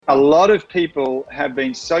A lot of people have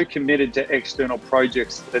been so committed to external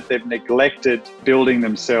projects that they've neglected building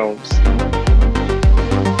themselves.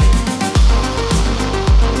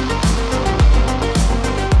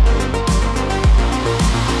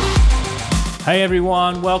 Hey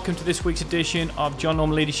everyone, welcome to this week's edition of John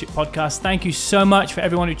Norman Leadership Podcast. Thank you so much for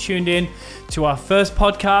everyone who tuned in to our first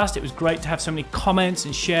podcast. It was great to have so many comments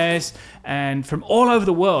and shares and from all over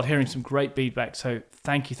the world hearing some great feedback. So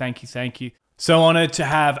thank you. So honored to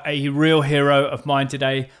have a real hero of mine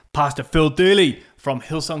today, Pastor Phil Dooley from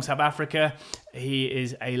Hillsong, South Africa. He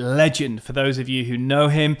is a legend. For those of you who know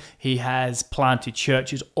him, he has planted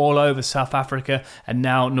churches all over South Africa and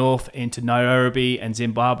now north into Nairobi and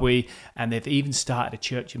Zimbabwe. And they've even started a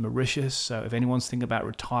church in Mauritius. So if anyone's thinking about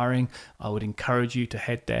retiring, I would encourage you to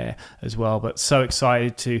head there as well. But so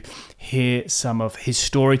excited to hear some of his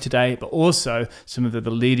story today, but also some of the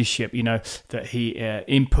leadership, that he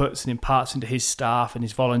inputs and imparts into his staff and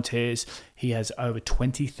his volunteers. He has over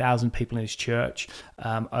 20,000 people in his church,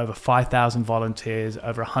 over 5,000 volunteers,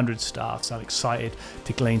 over 100 staff. So I'm excited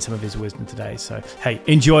to glean some of his wisdom today. So, hey,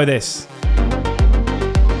 enjoy this.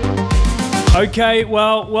 Okay,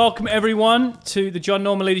 well, welcome everyone to the John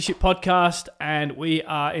Norman Leadership Podcast. And we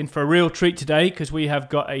are in for a real treat today because we have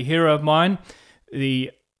got a hero of mine, the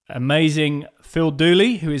amazing Phil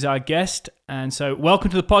Dooley, who is our guest. And so welcome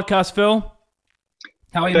to the podcast, Phil.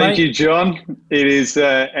 How are you, Thank mate? you, John. It is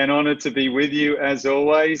an honor to be with you as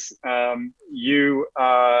always. You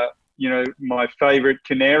are, my favorite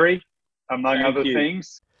canary, among other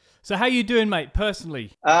things. So how you doing, mate,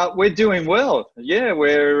 personally? We're doing well. Yeah,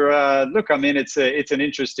 it's an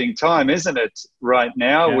interesting time, isn't it, right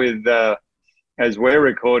now with, as we're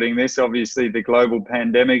recording this, obviously the global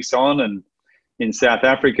pandemic's on, and in South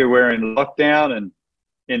Africa, we're in lockdown, and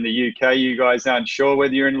in the UK, you guys aren't sure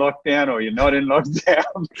whether you're in lockdown or you're not in lockdown.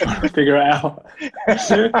 Trying to figure it out.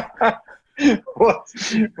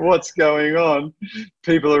 What's going on?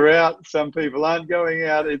 People are out. Some people aren't going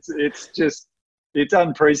out. It's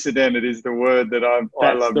unprecedented is the word that I love.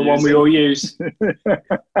 That's the using. one we all use.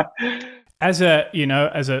 As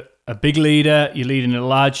a big leader, you're leading a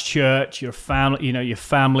large church, your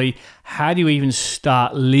family. How do you even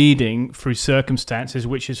start leading through circumstances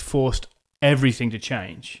which has forced everything to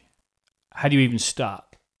change? How do you even start?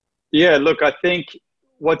 Yeah, look, I think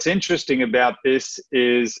what's interesting about this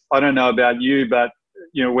is, I don't know about you, but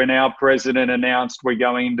when our president announced we're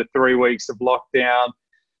going into 3 weeks of lockdown,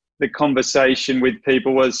 the conversation with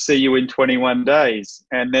people was, see you in 21 days.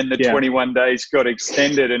 And then the 21 days got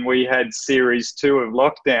extended and we had series 2 of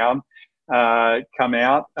lockdown come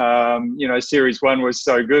out. Series 1 was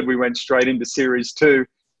so good, we went straight into series 2.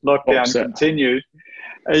 Lockdown continued.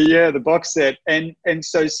 The box set. And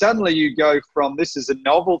so suddenly you go from this is a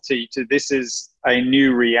novelty to this is a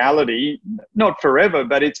new reality, not forever,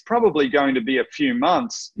 but it's probably going to be a few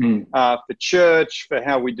months for church, for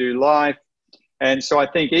how we do life. And so I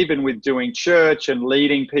think even with doing church and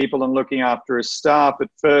leading people and looking after a staff, at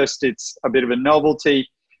first it's a bit of a novelty.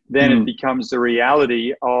 Then it becomes the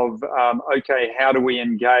reality of, how do we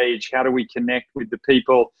engage? How do we connect with the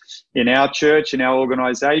people in our church, in our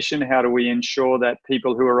organization? How do we ensure that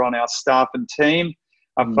people who are on our staff and team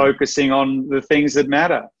are focusing on the things that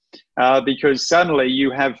matter? Because suddenly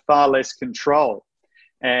you have far less control.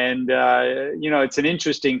 And, it's an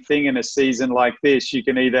interesting thing in a season like this. You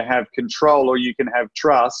can either have control or you can have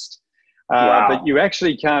trust, but you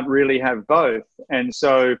actually can't really have both. And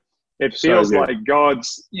so it feels like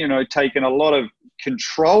God's, taken a lot of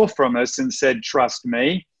control from us and said, trust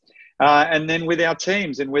me. And then with our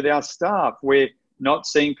teams and with our staff, we're not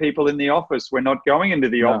seeing people in the office. We're not going into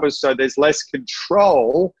the office. So there's less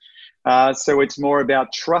control. So it's more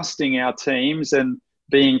about trusting our teams and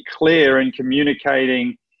being clear and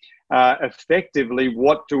communicating effectively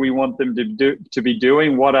what do we want them to be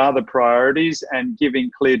doing, what are the priorities, and giving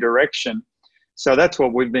clear direction. So that's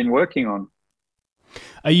what we've been working on.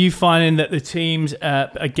 Are you finding that the teams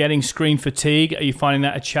are getting screen fatigue? Are you finding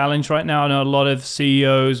that a challenge right now? I know a lot of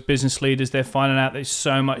CEOs, business leaders, they're finding out there's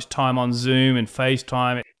so much time on Zoom and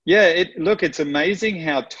FaceTime. Yeah, it's amazing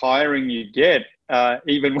how tiring you get,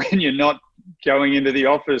 even when you're not going into the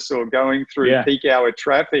office or going through peak hour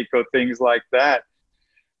traffic or things like that.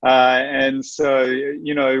 And so,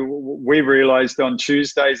 we realized on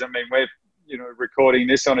Tuesdays, we're, recording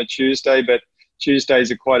this on a Tuesday, but Tuesdays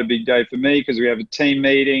are quite a big day for me because we have a team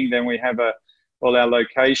meeting, then we have all our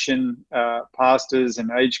location pastors and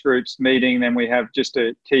age groups meeting, then we have just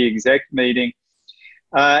a key exec meeting.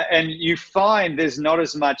 And you find there's not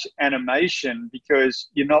as much animation because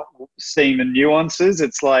you're not seeing the nuances.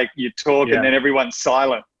 It's like you talk and then everyone's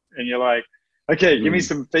silent and you're like, okay, give me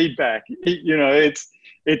some feedback.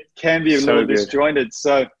 it can be a little disjointed.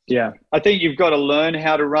 So yeah, I think you've got to learn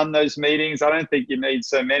how to run those meetings. I don't think you need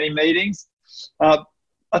so many meetings.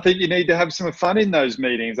 I think you need to have some fun in those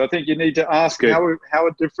meetings. I think you need to ask how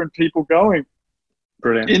are different people going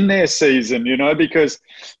in their season, because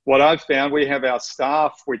what I've found, we have our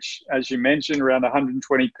staff, which, as you mentioned, around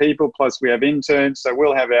 120 people, plus we have interns. So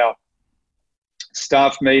we'll have our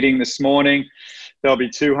staff meeting this morning. There'll be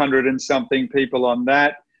 200 and something people on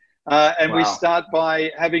that. And we start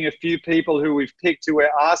by having a few people who we've picked who we're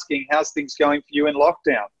asking, how's things going for you in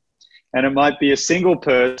lockdown? And it might be a single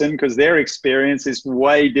person because their experience is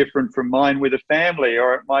way different from mine with a family,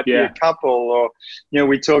 or it might be a couple, or,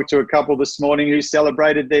 we talked to a couple this morning who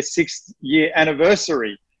celebrated their 6th-year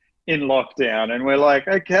anniversary in lockdown. And we're like,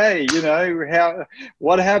 okay,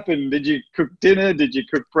 what happened? Did you cook dinner? Did you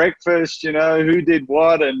cook breakfast? Who did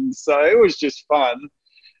what? And so it was just fun.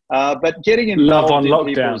 But getting involved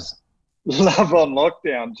love on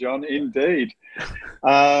lockdown, John, indeed.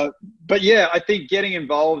 But yeah, I think getting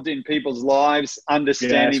involved in people's lives,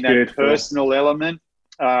 understanding that personal element,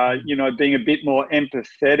 being a bit more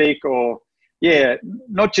empathetic, or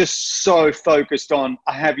not just so focused on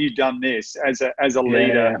have you done this as a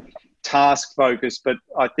leader, task focused. But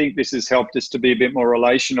I think this has helped us to be a bit more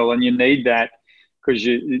relational, and you need that because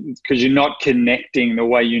you're not connecting the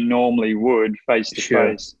way you normally would face to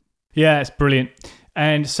face. Yeah, it's brilliant.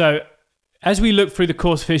 And so as we look through the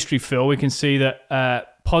course of history, Phil, we can see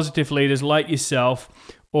that positive leaders like yourself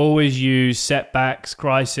always use setbacks,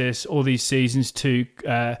 crisis, all these seasons to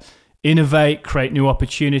innovate, create new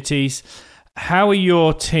opportunities. How are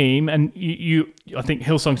your team, and I think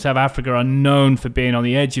Hillsong South Africa are known for being on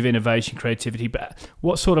the edge of innovation, creativity, but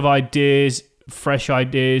what sort of ideas, fresh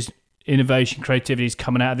ideas, innovation, creativity is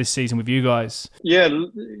coming out of this season with you guys? Yeah,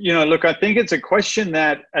 look, I think it's a question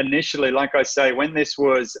that initially, like I say, when this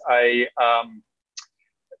was a,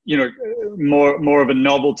 more of a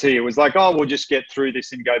novelty, it was like, oh, we'll just get through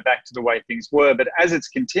this and go back to the way things were. But as it's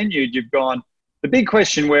continued, you've gone, the big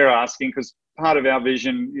question we're asking, because part of our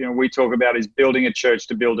vision, we talk about is building a church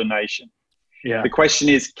to build a nation. Yeah. The question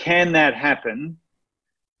is, can that happen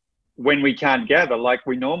when we can't gather like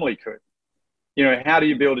we normally could? How do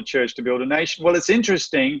you build a church to build a nation? Well, it's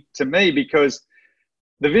interesting to me because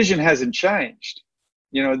the vision hasn't changed.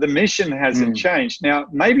 The mission hasn't changed. Now,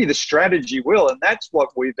 maybe the strategy will, and that's what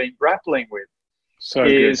we've been grappling with.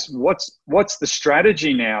 What's the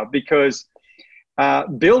strategy now? Because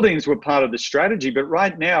buildings were part of the strategy, but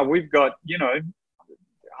right now we've got,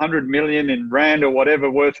 100 million in rand or whatever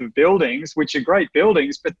worth of buildings, which are great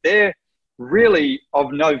buildings, but they're really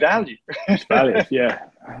of no value.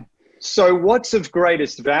 So what's of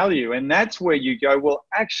greatest value? And that's where you go, well,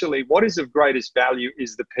 actually, what is of greatest value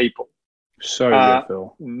is the people. Good,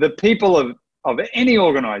 Phil. The people of any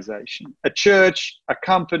organization, a church, a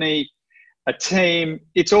company, a team,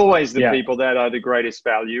 it's always the people that are the greatest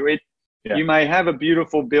value. You may have a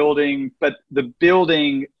beautiful building, but the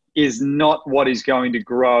building is not what is going to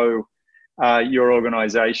grow your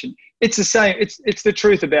organization. It's the same. It's the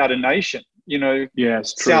truth about a nation.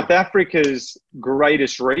 It's true. South Africa's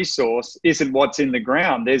greatest resource isn't what's in the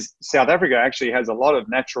ground. South Africa actually has a lot of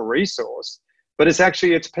natural resource, but it's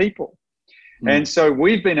actually its people. And so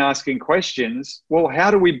we've been asking questions. Well,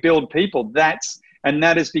 how do we build people? That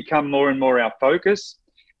has become more and more our focus.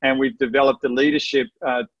 And we've developed a leadership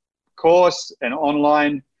course, an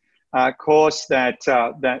online course that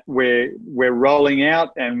we're rolling out,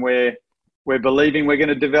 and we're believing we're going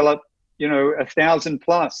to develop 1,000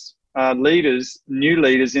 plus new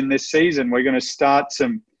leaders in this season. We're going to start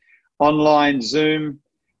some online Zoom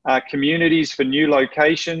communities for new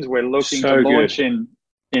locations. We're looking to launch in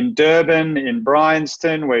Durban, in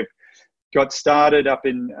Bryanston. We've got started up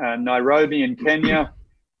in Nairobi in Kenya.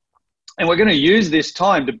 And we're going to use this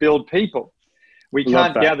time to build people. We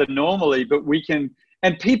can't gather normally, but we can,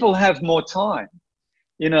 and people have more time.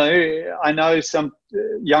 I know some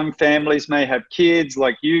young families may have kids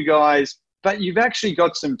like you guys, but you've actually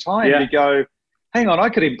got some time to go, hang on, I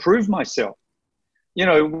could improve myself. Who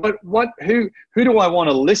do I want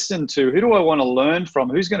to listen to? Who do I want to learn from?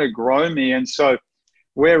 Who's going to grow me? And so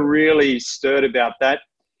we're really stirred about that.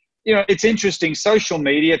 It's interesting. Social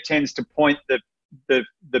media tends to point the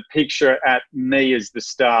picture at me as the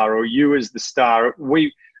star or you as the star.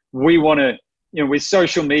 We want to, with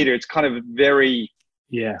social media, it's kind of very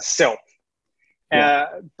self.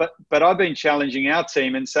 But I've been challenging our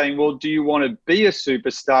team and saying, well, do you want to be a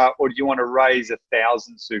superstar or do you want to raise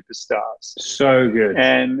 1,000 superstars? So good.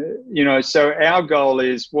 And, so our goal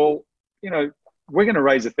is, well, we're going to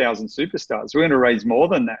raise 1,000 superstars. We're going to raise more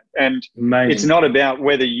than that. And Amazing. It's not about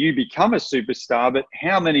whether you become a superstar, but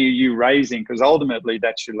how many are you raising? Because ultimately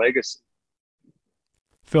that's your legacy.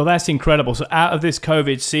 Phil, that's incredible. So out of this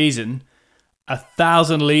COVID season,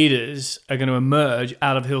 1,000 leaders are going to emerge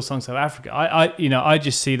out of Hillsong South Africa. I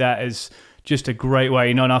just see that as just a great way.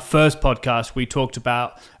 In our first podcast, we talked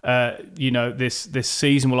about, this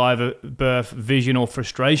season will either birth vision or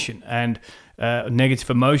frustration and negative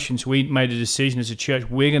emotions. We made a decision as a church.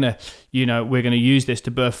 We're gonna use this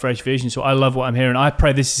to birth fresh vision. So I love what I'm hearing. I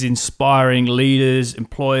pray this is inspiring leaders,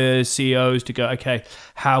 employers, CEOs to go, okay,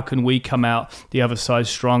 how can we come out the other side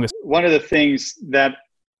stronger? One of the things that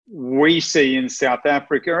we see in South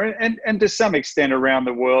Africa and to some extent around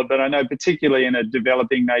the world, but I know particularly in a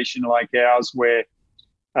developing nation like ours where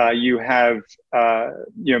you have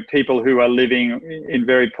people who are living in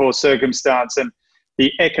very poor circumstance, and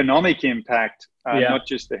the economic impact, not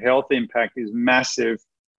just the health impact, is massive.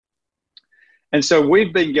 And so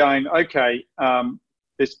we've been going, okay,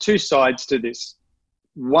 there's two sides to this.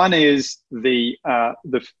 One is the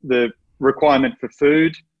requirement for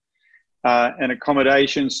food and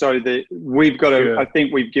accommodation. So that we've got to, I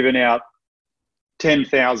think we've given out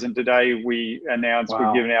 10,000 today. We announced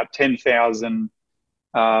we've given out 10,000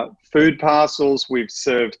 food parcels. We've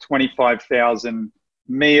served 25,000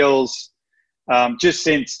 meals just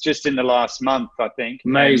in the last month, I think.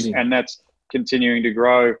 Amazing. And that's continuing to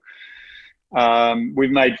grow.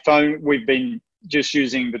 We've been just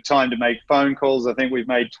using the time to make phone calls. I think we've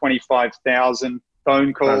made 25,000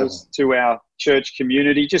 phone calls to our church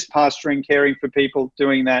community, just pastoring, caring for people,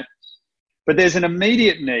 doing that. But there's an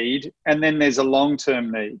immediate need, and then there's a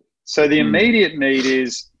long-term need. So the immediate need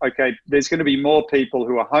is, okay, there's going to be more people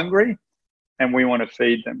who are hungry, and we want to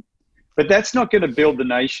feed them. But that's not going to build the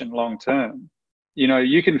nation long-term.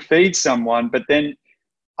 You can feed someone, but then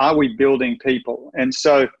are we building people? And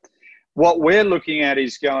so what we're looking at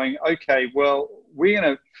is going, okay, well, we're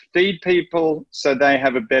going to feed people so they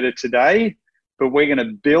have a better today, but we're going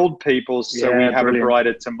to build people so we have a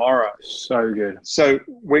brighter tomorrow. So good. So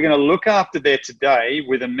we're going to look after their today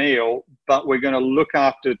with a meal, but we're going to look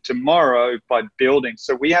after tomorrow by building.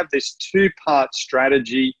 So we have this two-part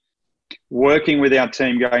strategy, working with our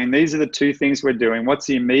team, going, these are the two things we're doing. What's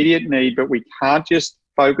the immediate need? But we can't just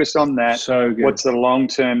focus on that. So good. What's the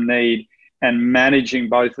long-term need? And managing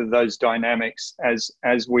both of those dynamics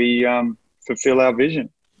as we fulfill our vision.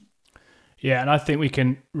 Yeah, and I think we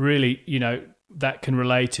can really, that can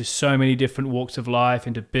relate to so many different walks of life,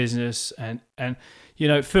 into business. And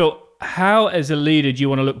Phil, how as a leader do you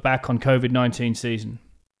want to look back on COVID-19 season?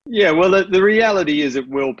 Yeah, well, the reality is it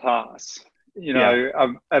will pass.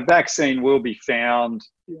 A vaccine will be found.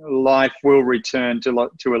 Life will return to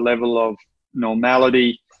a level of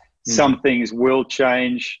normality. Some things will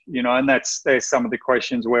change, and there's some of the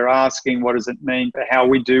questions we're asking. What does it mean for how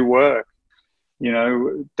we do work?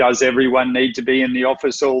 Does everyone need to be in the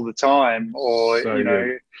office all the time? Or,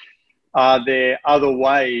 are there other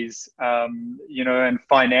ways, and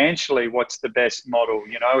financially, what's the best model?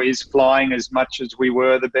 Is flying as much as we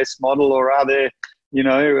were the best model, or are there,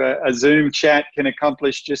 a Zoom chat can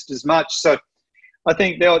accomplish just as much? So I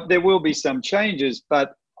think there will be some changes,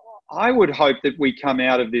 but I would hope that we come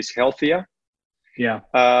out of this healthier. Yeah.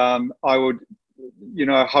 I would,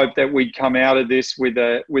 hope that we'd come out of this with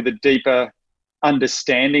a deeper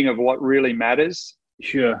understanding of what really matters.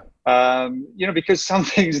 Sure. Because some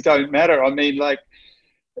things don't matter. I mean, I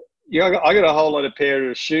got a whole lot of pair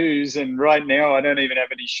of shoes, and right now I don't even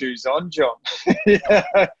have any shoes on, John.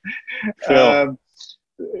 Sure.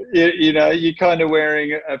 You're kind of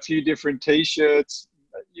wearing a few different T-shirts.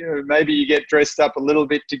 Maybe you get dressed up a little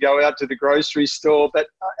bit to go out to the grocery store,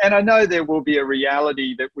 and I know there will be a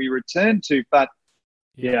reality that we return to, but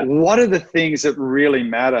what are the things that really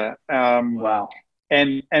matter? Wow.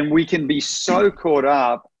 And we can be so caught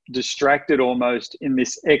up, distracted almost in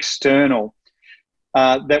this external,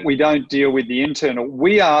 that we don't deal with the internal.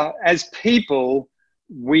 We are, as people,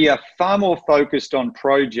 we are far more focused on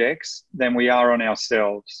projects than we are on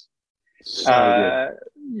ourselves. So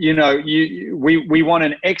we want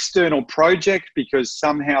an external project because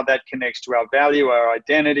somehow that connects to our value, our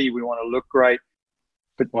identity. We want to look great.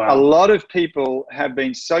 But a lot of people have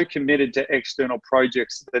been so committed to external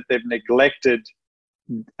projects that they've neglected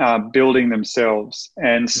building themselves.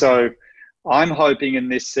 And so I'm hoping in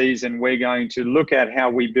this season we're going to look at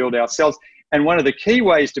how we build ourselves. And one of the key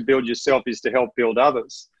ways to build yourself is to help build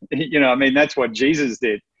others. That's what Jesus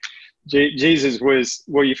did. Jesus was,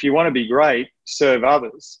 well, if you want to be great, serve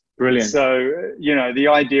others. Brilliant. So, the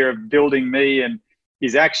idea of building me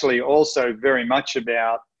is actually also very much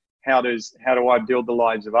about how do I build the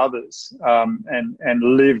lives of others, and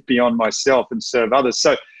live beyond myself and serve others.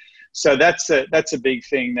 So that's a big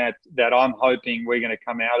thing that I'm hoping we're going to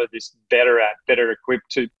come out of this better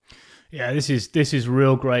equipped to. Yeah, this is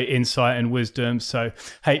real great insight and wisdom. So,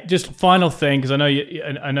 hey, just final thing, because I know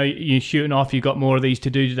you're shooting off. You've got more of these to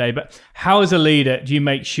do today. But how, as a leader, do you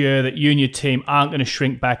make sure that you and your team aren't going to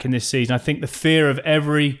shrink back in this season? I think the fear of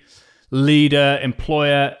every leader,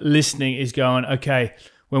 employer listening is going, okay,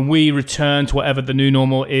 when we return to whatever the new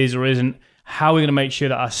normal is or isn't, how are we going to make sure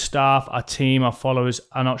that our staff, our team, our followers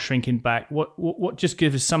are not shrinking back? What just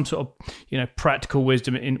gives us some sort of practical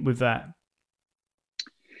wisdom with that?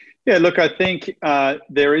 Yeah, look, I think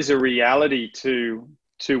there is a reality to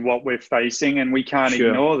what we're facing, and we can't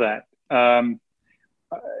ignore that. One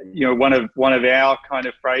of our kind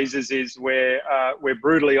of phrases is we're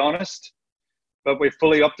brutally honest, but we're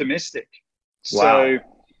fully optimistic. Wow. So,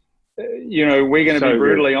 we're going to be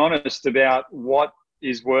brutally honest about what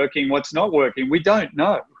is working, what's not working. We don't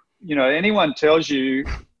know. Anyone tells you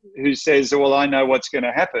who says, "Well, I know what's going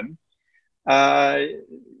to happen,"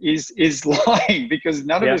 is lying, because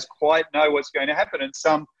none of us quite know what's going to happen. And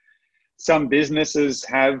some businesses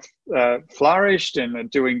have flourished and are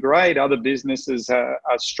doing great. Other businesses are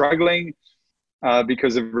struggling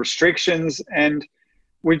because of restrictions. And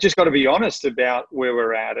we've just got to be honest about where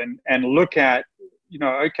we're at and look at,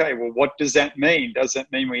 okay, well, what does that mean? Does that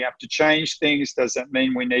mean we have to change things? Does that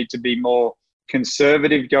mean we need to be more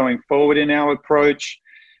conservative going forward in our approach?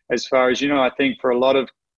 As far as, I think for a lot of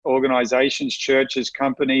organizations, churches,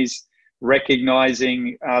 companies,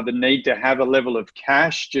 recognizing the need to have a level of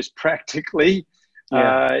cash just practically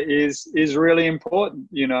is really important,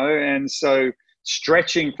 and so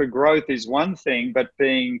stretching for growth is one thing, but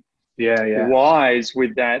being wise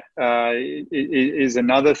with that is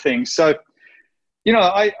another thing. So,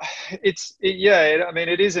 it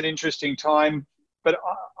is an interesting time, but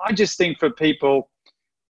I just think for people,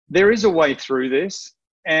 there is a way through this.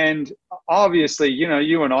 And obviously,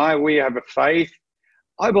 you and I, we have a faith.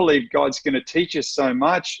 I believe God's going to teach us so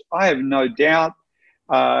much. I have no doubt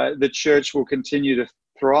the church will continue to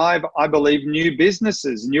thrive. I believe new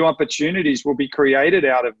businesses, new opportunities will be created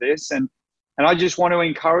out of this. And I just want to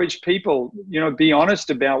encourage people, be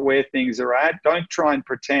honest about where things are at. Don't try and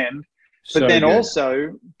pretend. But then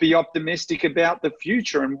also be optimistic about the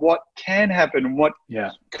future and what can happen and what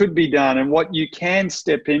could be done and what you can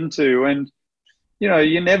step into. And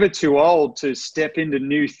you're never too old to step into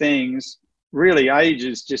new things. Really, age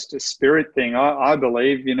is just a spirit thing, I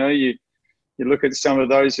believe. You look at some of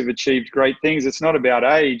those who've achieved great things. It's not about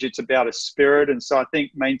age, it's about a spirit. And so I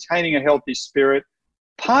think maintaining a healthy spirit,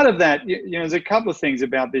 part of that, there's a couple of things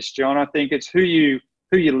about this, John. I think it's who you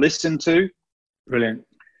listen to. Brilliant.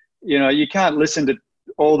 You can't listen to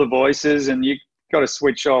all the voices, and you've got to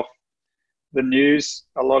switch off the news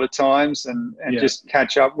a lot of times and just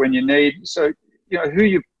catch up when you need. So,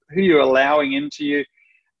 who you're allowing into you,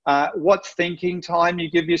 what thinking time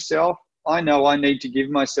you give yourself. I know I need to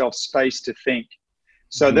give myself space to think.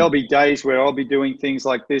 So there'll be days where I'll be doing things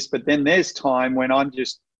like this, but then there's time when I'm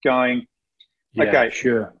just going,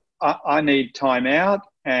 I need time out,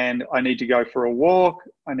 and I need to go for a walk.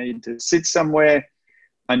 I need to sit somewhere.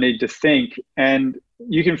 I need to think. And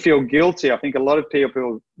you can feel guilty. I think a lot of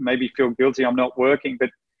people maybe feel guilty, I'm not working,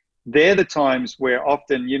 but they're the times where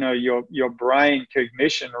often, your brain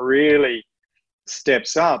cognition really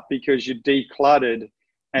steps up because you're decluttered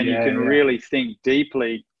and you can really think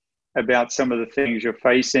deeply about some of the things you're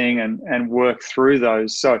facing and work through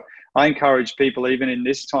those. So I encourage people, even in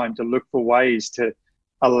this time, to look for ways to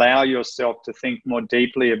allow yourself to think more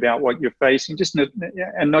deeply about what you're facing,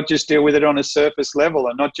 and not just deal with it on a surface level,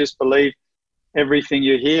 and not just believe everything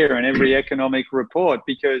you hear and every economic report,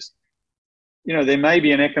 because there may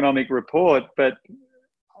be an economic report, but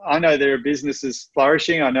I know there are businesses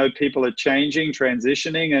flourishing. I know people are changing,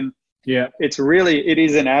 transitioning, and it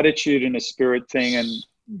is an attitude and a spirit thing.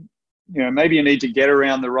 And maybe you need to get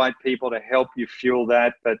around the right people to help you fuel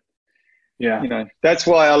that. But that's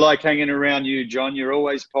why I like hanging around you, John. You're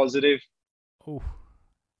always positive. Oh,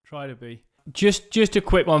 try to be. Just a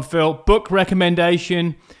quick one, Phil. Book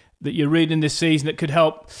recommendation that you're reading this season that could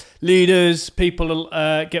help leaders, people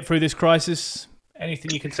get through this crisis?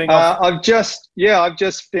 Anything you can think of? I've just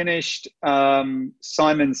finished Simon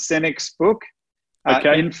Sinek's book,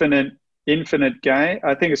 Infinite Game.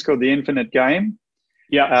 I think it's called The Infinite Game.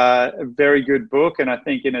 Yeah, a very good book, and I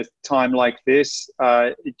think in a time like this,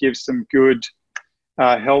 it gives some good,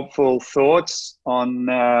 helpful thoughts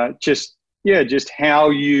on just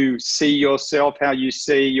how you see yourself, how you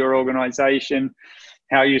see your organization,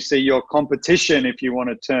 how you see your competition, if you want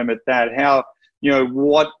to term it that, how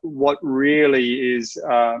what really is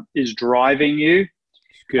driving you.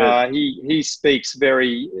 He speaks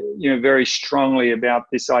very strongly about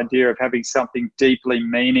this idea of having something deeply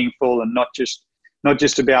meaningful and not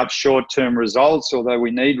just about short-term results, although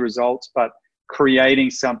we need results, but creating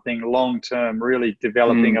something long-term, really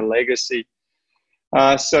developing a legacy.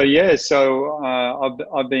 So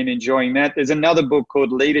I've been enjoying that. There's another book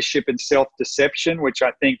called Leadership and Self-Deception, which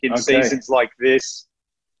I think in seasons like this,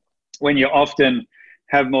 when you often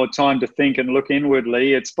have more time to think and look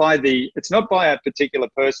inwardly, it's not by a particular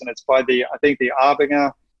person, it's by the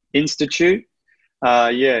Arbinger Institute.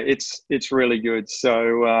 It's really good.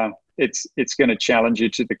 So it's going to challenge you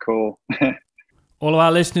to the core. All of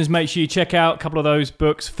our listeners, make sure you check out a couple of those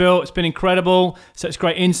books. Phil, it's been incredible. Such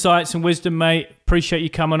great insights and wisdom, mate. Appreciate you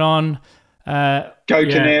coming on. Go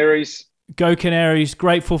Canaries. Go Canaries.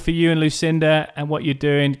 Grateful for you and Lucinda and what you're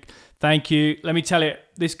doing. Thank you. Let me tell you,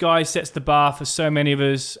 this guy sets the bar for so many of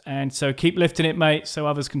us. And so keep lifting it, mate, so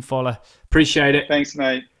others can follow. Appreciate it. Thanks,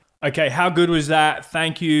 mate. Okay, how good was that?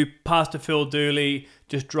 Thank you, Pastor Phil Dooley,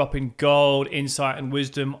 just dropping gold, insight, and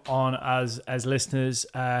wisdom on us as listeners.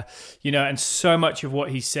 And so much of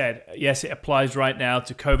what he said, yes, it applies right now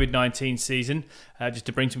to COVID-19 season, just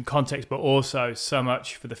to bring some context, but also so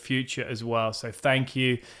much for the future as well. So thank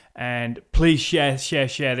you, and please share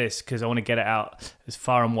this, because I want to get it out as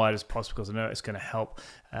far and wide as possible, because I know it's going to help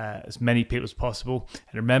as many people as possible.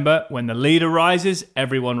 And remember, when the leader rises,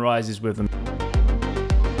 everyone rises with them.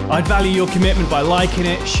 I'd value your commitment by liking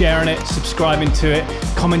it, sharing it, subscribing to it,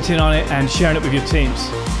 commenting on it, and sharing it with your teams.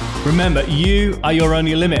 Remember, you are your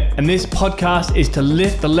only limit, and this podcast is to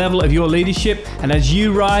lift the level of your leadership, and as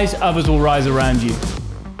you rise, others will rise around you.